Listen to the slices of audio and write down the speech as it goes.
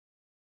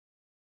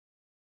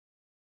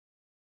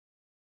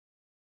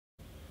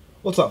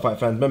What's up, fight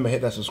fans? Remember,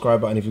 hit that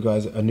subscribe button if you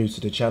guys are new to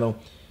the channel.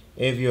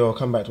 If you're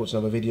coming back to watch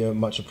another video,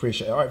 much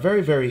appreciated. All right,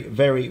 very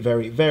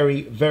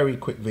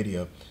quick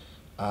video.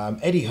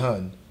 Eddie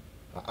Hearn.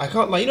 I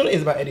can't lie. You know what it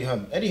is about Eddie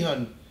Hearn? Eddie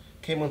Hearn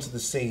came onto the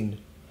scene,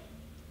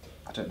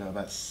 I don't know,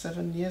 about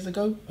 7 years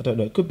ago? I don't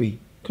know. It could be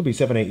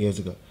 7, 8 years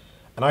ago.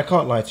 And I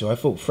can't lie to you. I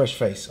thought fresh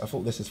face. I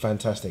thought this is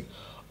fantastic.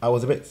 I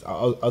was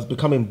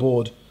becoming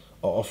bored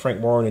of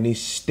Frank Warren and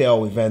these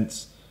stale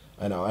events.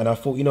 And I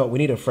thought, you know what, we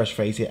need a fresh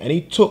face here. And he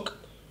took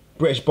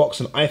British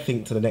boxing, I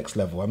think, to the next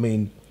level. I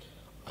mean,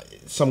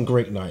 some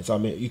great nights. I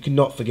mean, you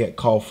cannot forget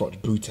Carl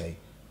Froch Bute.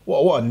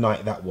 What a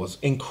night that was.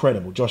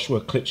 Incredible. Joshua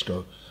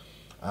Klitschko.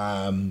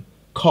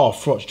 Carl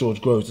Froch,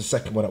 George Groves, the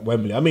second one at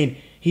Wembley. I mean,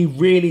 he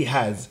really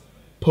has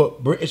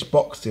put British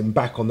boxing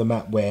back on the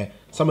map where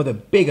some of the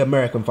big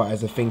American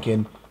fighters are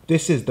thinking,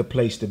 this is the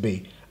place to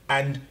be.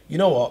 And you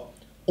know what?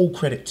 All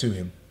credit to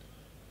him.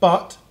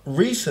 But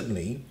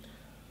recently,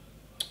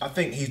 I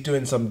think he's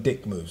doing some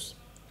dick moves.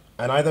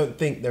 And I don't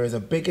think there is a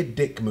bigger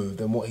dick move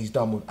than what he's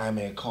done with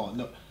Amir Khan.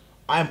 Look,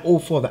 I'm all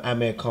for the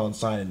Amir Khan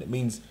signing. It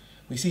means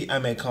we see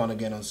Amir Khan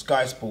again on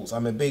Sky Sports.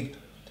 I'm a big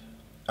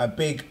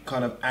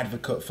kind of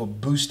advocate for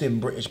boosting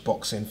British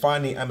boxing.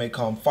 Finally, Amir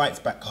Khan fights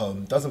back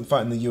home, doesn't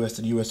fight in the US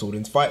to the US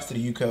audience, fights to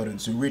the UK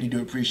audience who really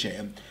do appreciate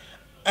him,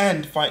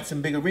 and fights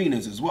in big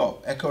arenas as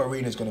well. Echo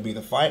Arena is going to be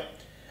the fight.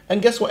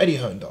 And guess what Eddie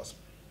Hearn does?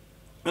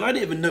 And I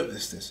didn't even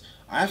notice this.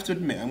 I have to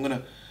admit,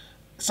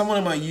 someone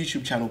on my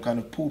YouTube channel kind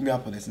of pulled me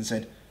up on this and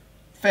said,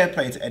 fair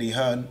play to Eddie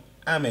Hearn,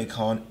 Amir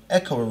Khan,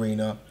 Echo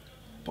Arena,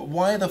 but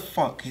why the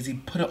fuck has he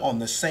put it on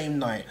the same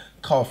night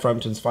Carl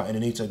Frampton's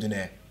fighting Anito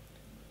Donaire?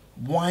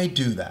 Why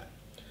do that?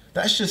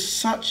 That's just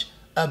such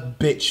a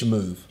bitch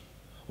move.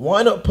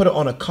 Why not put it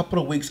on a couple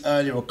of weeks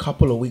earlier or a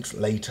couple of weeks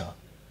later?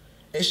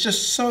 It's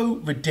just so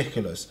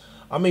ridiculous.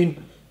 I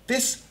mean,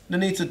 this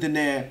Anito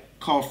Donaire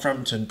Carl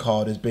Frampton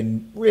card has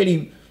been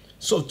really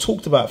sort of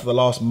talked about for the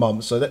last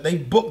month, so that they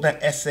booked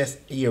that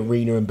SSE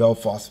Arena in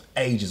Belfast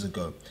ages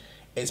ago.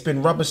 It's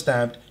been rubber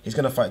stamped. He's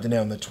going to fight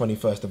Donaire on the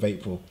 21st of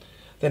April.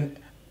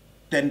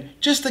 Then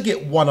just to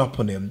get one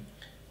up on him,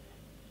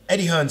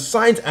 Eddie Hearn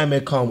signs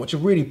Amir Khan, which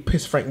would really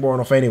piss Frank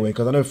Warren off anyway,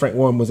 because I know Frank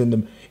Warren was in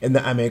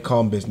the Amir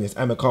Khan business.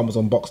 Amir Khan was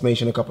on Box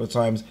Nation a couple of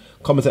times,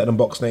 commentated on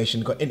Box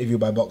Nation, got interviewed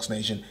by Box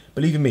Nation.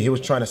 Believe me, he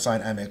was trying to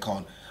sign Amir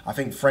Khan. I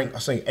think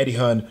Eddie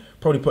Hearn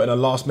probably put in a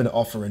last minute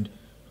offer and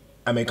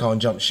Amir Khan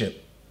jumped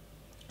ship.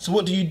 So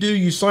what do?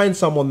 You sign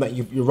someone that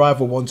your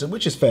rival wanted,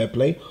 which is fair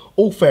play,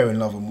 all fair in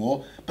love and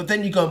war, but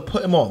then you go and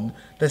put him on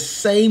the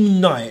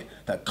same night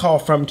that Carl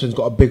Frampton's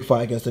got a big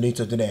fight against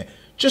Anito Donaire.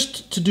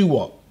 Just to do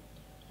what?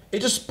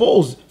 It just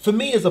spoils. For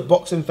me as a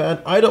boxing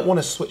fan, I don't want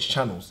to switch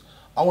channels.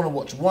 I want to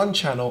watch one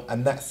channel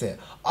and that's it.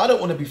 I don't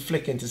want to be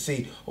flicking to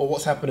see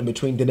what's happening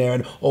between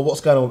Donaire or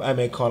what's going on with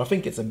Amir Khan. I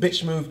think it's a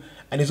bitch move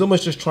and he's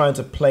almost just trying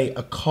to play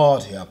a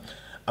card here.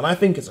 And I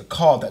think it's a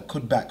card that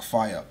could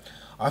backfire.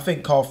 I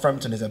think Carl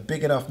Frampton is a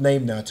big enough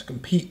name now to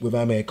compete with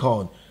Amir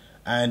Khan.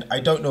 And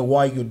I don't know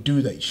why you'd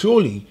do that.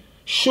 Surely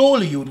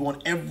you would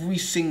want every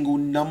single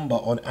number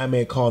on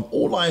Amir Khan.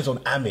 All eyes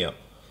on Amir.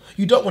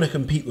 You don't want to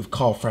compete with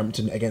Carl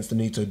Frampton against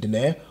Anito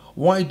Donaire.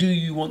 Why do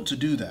you want to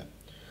do that?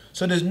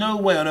 So there's no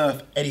way on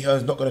earth Eddie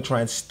Hearn's not going to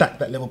try and stack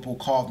that Liverpool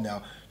card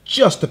now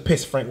just to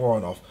piss Frank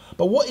Warren off.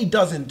 But what he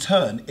does in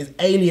turn is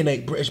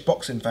alienate British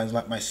boxing fans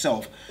like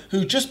myself,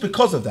 who just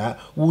because of that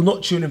will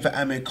not tune in for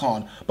Amir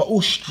Khan, but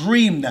will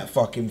stream that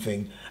fucking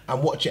thing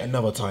and watch it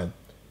another time.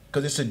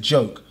 Because it's a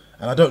joke.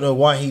 And I don't know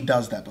why he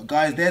does that. But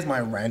guys, there's my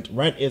rant.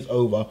 Rant is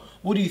over.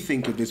 What do you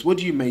think of this? What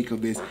do you make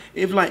of this?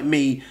 If like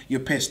me, you're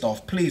pissed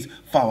off, please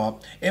thumb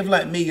up. If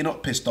like me, you're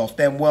not pissed off,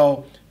 then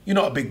well, you're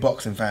not a big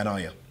boxing fan,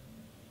 are you?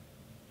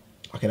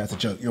 Okay, that's a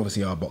joke. You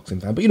obviously are a boxing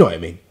fan, but you know what I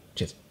mean.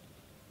 Cheers.